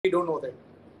don't know that.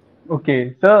 Okay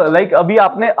sir, like अभी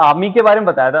आपने army के बारे में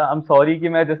बताया था। आई एम सॉरी कि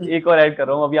मैं जस्ट एक और ऐड कर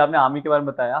रहा हूँ। अभी आपने आर्मी के बारे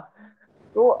में बताया,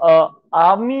 तो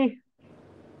आर्मी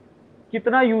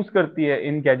कितना यूज करती है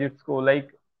इन गैजेट्स को?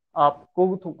 लाइक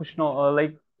आपको तो कुछ know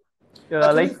like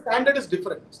Actually, like standard is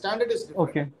different. Standard is different.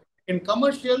 Okay In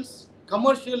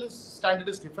commercial standard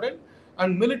is different,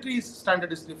 and military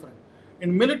standard is different.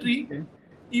 In military, okay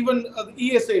even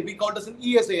ESA, we call it as an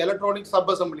ESA, electronic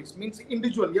sub-assemblies, means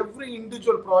every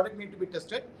individual product need to be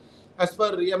tested as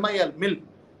per MIL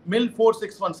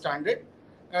 461 standard.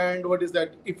 And what is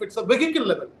that? If it's a vehicle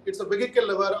level, it's a vehicle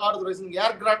level, or there is an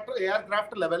aircraft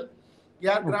level,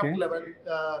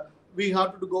 okay we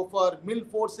have to go for MIL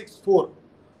 464,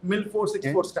 MIL okay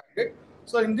 464 standard.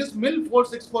 So in this MIL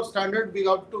 464 standard, we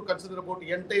have to consider about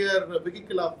the entire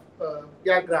vehicle of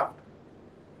aircraft.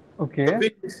 Okay The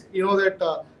wings, you know that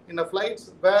in the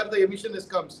flights where the emission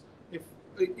comes,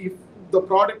 if the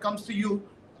product comes to you,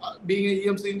 being a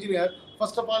EMC engineer,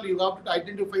 first of all you have to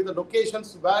identify the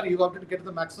locations where you have to get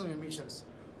the maximum emissions.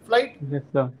 Flight, yes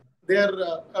sir their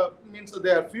means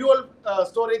their fuel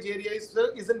storage area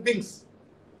is in wings,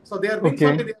 so their wings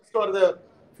okay only they store the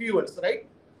fuels, right?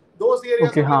 Those areas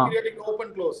okay only हाँ creating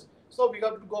open close. So we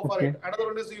have to go for okay it. Another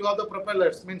one is you have the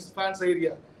propellers, means fans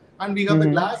area, and we have the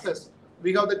glasses.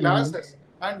 We have the glasses,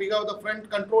 and we have the front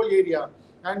control area,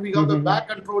 and we have the back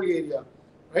control area,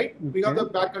 right? We have okay the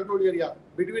back control area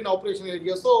between operation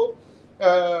area. So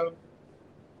uh,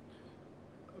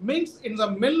 means in the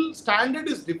mill standard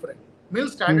is different. Mill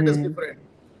standard is different.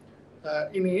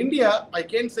 In India, I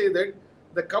can say that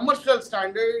the commercial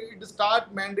standard it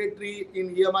start mandatory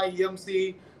in EMI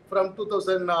EMC from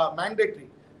 2000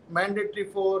 mandatory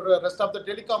for rest of the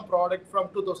telecom product from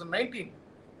 2019.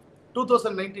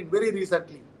 2019 very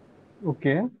recently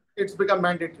okay it's become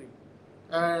mandatory,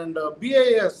 and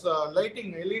BIS lighting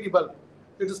LED bulb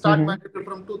it start mandatory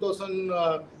from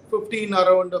 2015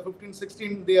 around 15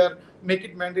 16 they are make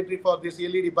it mandatory for this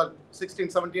LED bulb 16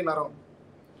 17 around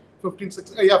 15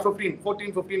 16, yeah 15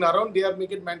 14 15 around they are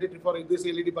make it mandatory for this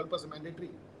LED bulb as mandatory,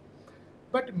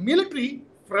 but military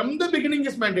from the beginning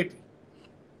is mandatory.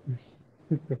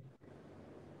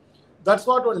 That's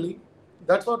what only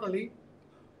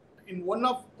in one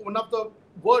of the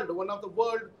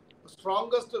world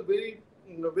strongest very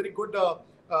good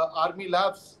army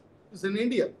labs is in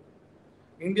India.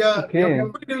 Okay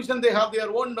Every division they have their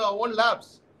own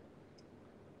labs.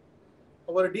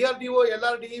 Our DRDO,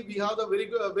 LRD, we have the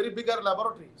very bigger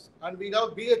laboratories, and we have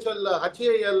BHL,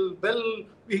 HAL, Bell,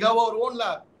 we have our own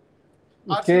lab.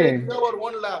 RCA, we have our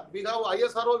own lab. We have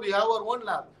ISRO, we have our own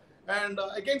lab. And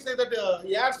I can say that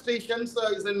air stations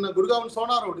is in Gurgaon and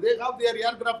Sona Road. They have their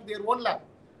aircraft, their own lab,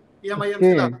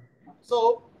 EMIMC lab.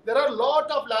 So there are a lot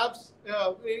of labs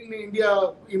in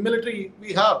India, in military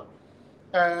we have.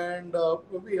 And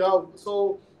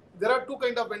so there are two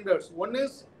kind of vendors. One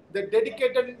is the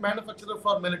dedicated manufacturer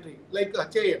for military, like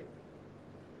HAL.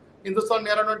 Hindustan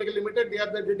Aeronautical Limited, they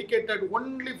are the dedicated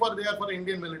only for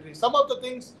Indian military. Some of the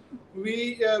things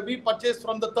we purchase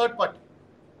from the third party.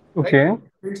 Okay. Right?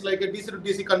 It's like a DC to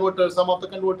DC converter. Some of the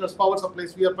converters, power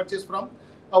supplies, we are purchased from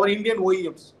our Indian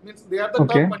OEMs. Means they are the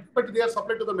third party, but they are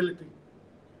supplied to the military.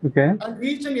 Okay. And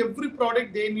each and every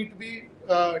product they need to be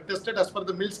tested as per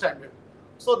the MIL standard.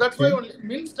 So that's why only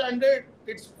MIL standard.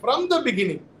 It's from the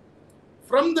beginning.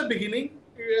 From the beginning,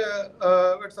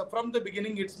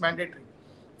 it's mandatory.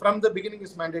 From the beginning,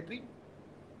 it's mandatory.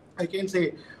 I can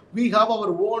say we have our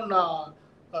own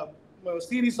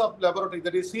series of laboratory.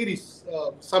 That is series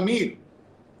Samir.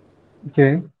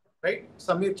 Okay. Right,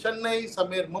 Samir Chennai,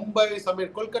 Samir Mumbai,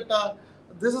 Samir Kolkata.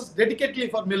 This is dedicatedly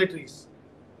for militaries.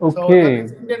 Okay. So that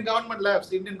is Indian government labs.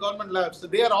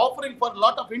 They are offering for a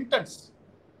lot of interns.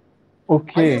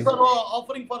 Okay. ISRO are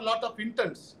offering for a lot of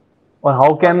interns. Or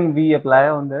how can we apply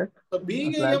on that? So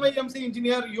being a EMI/EMC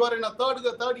engineer, you are in a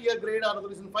third year grade or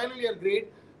there is in final year grade.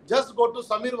 Just go to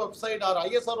Samir website or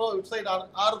ISRO website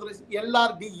or there is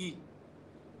LRDE,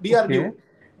 DRDO. Okay.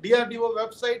 DRDO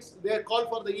websites, they are called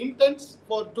for the interns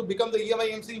to become the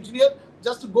EMI/EMC engineer.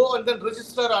 Just go and then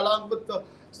register along with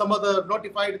some other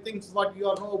notified things what you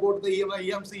are know about the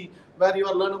EMI/EMC, where you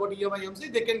are learn about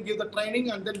EMI/EMC. They can give the training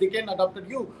and then they can adopt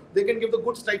you. They can give the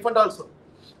good stipend also.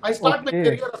 I start my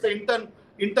career as an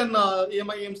intern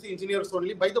EMI/EMC engineers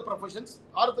only by the professions.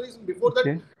 Or the reason before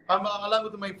that, I'm along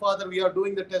with my father. We are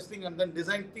doing the testing and then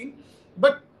design team.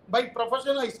 But by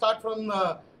profession, I start from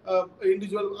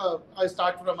individual. I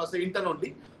start from as an intern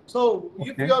only. So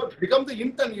if you are become the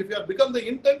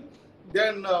intern,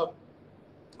 then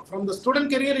from the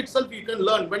student career itself, you can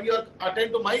learn. When you are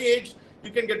attain to my age,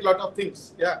 you can get a lot of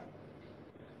things. Yeah.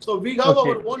 So we have Okay.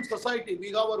 our own society. We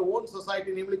have our own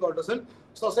society, namely called as a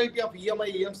Society of EMI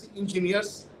EMC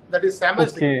Engineers. That is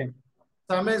SAMSE. Okay.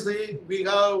 SAMSE. We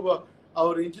have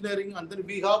our engineering, and then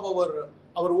we have our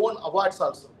own awards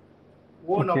also.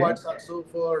 Own Okay. awards also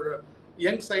for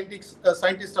young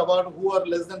scientist award who are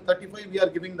less than 35. We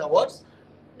are giving the awards,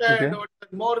 and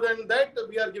Okay. more than that,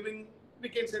 we are giving. We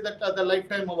can say that the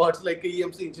lifetime awards like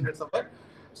EMC Engineers Award. Okay.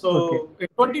 So in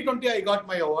 2020, I got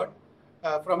my award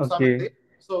from Okay. SAMSE.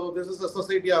 So this is a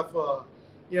society of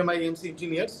EMI EMC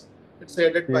engineers. It's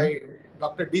headed Okay. by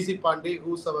Dr. DC Pandey,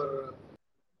 who's our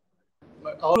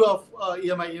of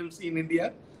EMI EMC in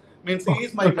India. Means he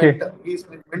is my Okay. mentor. He is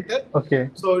my mentor. Okay.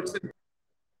 So it's in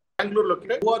Bangalore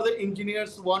located. Who are the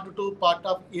engineers who wanted to part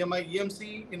of EMI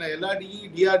EMC in a LRDE,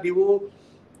 DRDO,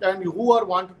 and who are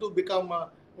wanted to become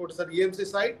what is that EMC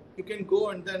side? You can go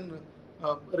and then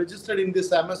registered in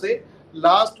this MSA.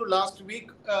 Last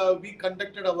week we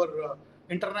conducted our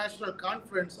international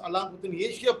conference along with an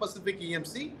Asia Pacific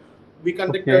EMC. We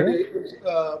conducted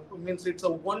means it's a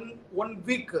one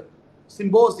week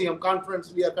symposium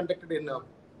conference we are conducted in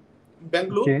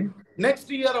Bangalore. Okay. Next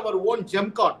year our own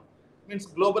GEMCON means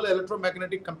Global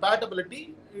Electromagnetic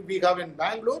Compatibility we have in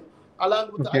Bangalore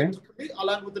along with the Okay. IEEE,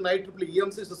 along with the IEEE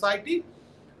EMC Society.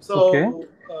 So Okay.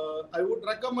 I would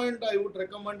recommend, I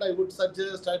would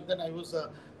suggest, and then I was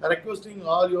requesting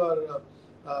all your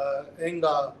young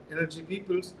energy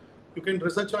peoples, you can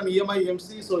research on EMI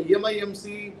EMC. So EMI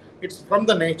EMC, it's from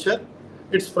the nature.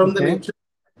 It's from the Okay. nature.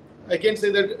 I can say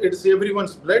that it's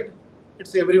everyone's blood.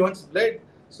 It's everyone's blood.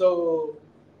 So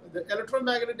the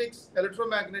electromagnetics,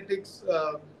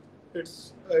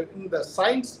 it's in the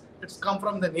science. It's come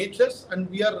from the natures, and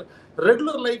we are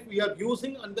regular life we are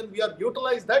using, and then we are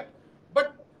utilize that.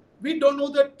 But we don't know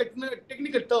the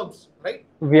technical terms, right?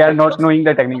 We are not Just knowing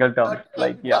the technical terms.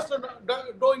 Like, yeah. just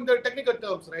knowing the technical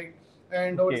terms, right?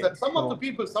 And what's Okay. that? Some of the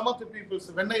people,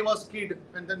 when I was kid,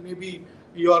 and then maybe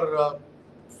your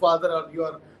father or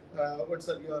your what's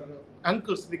that? Your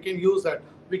uncles, we can use that.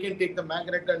 We can take the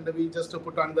magnet and we just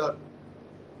put on the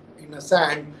in a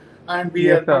sand, and we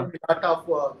Yes, are sir. putting a lot of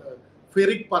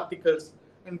ferric particles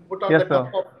and put on Yes, the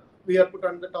top sir. of. We are put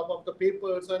on the top of the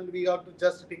papers, and we have to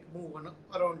just take move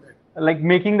around that. Like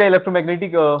making the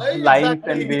electromagnetic lines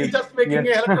and Exactly. We waves. just making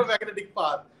Yes. a electromagnetic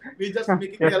path. We just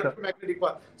making Yes, the sir. electromagnetic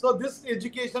path. So this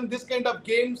education, this kind of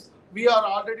games, we are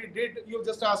already did. You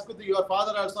just ask with your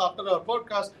father also after our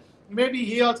podcast. Maybe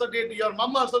he also did. Your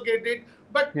mom also did it.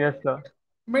 But Yes, sir.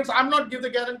 means I'm not give the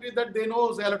guarantee that they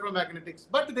knows electromagnetics,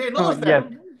 but they knows Yes.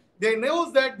 that. They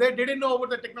knows that they didn't know about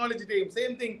the technology team.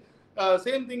 Same thing.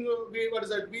 What is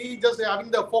that? We just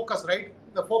having the focus, right?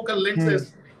 The focal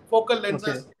lenses.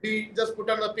 Okay. We just put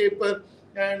on the paper,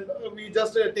 and we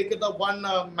just take the one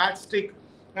matchstick,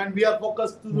 and we are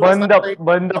focused to the Burn sunlight.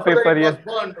 the After that, paper. it was Yes.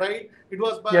 burned, right? It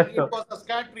was burned. Yes, It sir. was a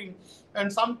scattering,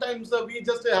 and sometimes we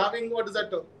just having what is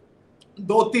that?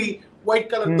 Dhoti, white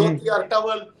color dhoti or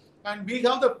towel, and we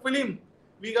have the film.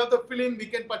 We have the film. We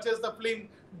can purchase the film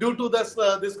due to this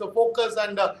focus,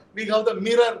 and we have the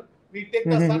mirror. We take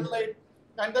the sunlight,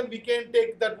 and then we can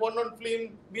take that one on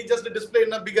film. We just display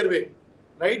in a bigger way,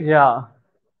 right? Yeah.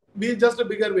 We just a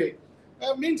bigger way.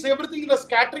 Means everything in a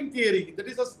scattering theory. That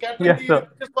is a scattering Yes, theory sir.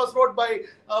 which was wrote by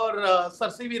our Sir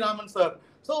C.V. Raman sir.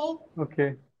 So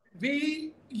Okay.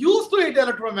 we used to it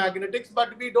electromagnetics,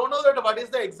 but we don't know that what is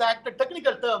the exact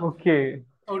technical term. Okay.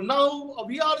 So now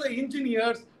we are the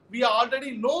engineers. We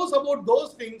already knows about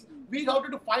those things. We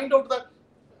have to find out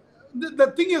the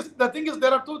thing is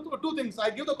there are two things. I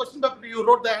give the question back to you.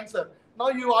 Wrote the answer. Now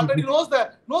you already knows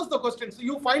the question. So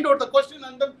you find out the question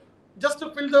and then just to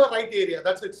fill the right area.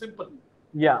 That's it. Simple.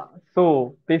 या so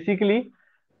basically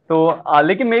तो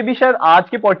लेकिन may be शायद आज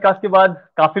के podcast के बाद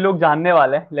काफी लोग जानने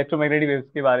वाले हैं इलेक्ट्रोमैग्नेटिक वेव्स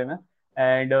के बारे में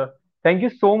and thank you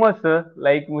so much sir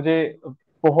like मुझे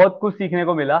बहुत कुछ सीखने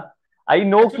को मिला आई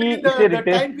नो कि Actually, इसे the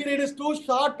time period is too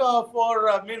short for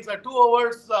means 2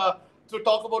 hours to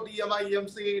talk about EMI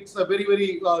EMC. It's a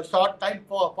very short time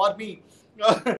for me.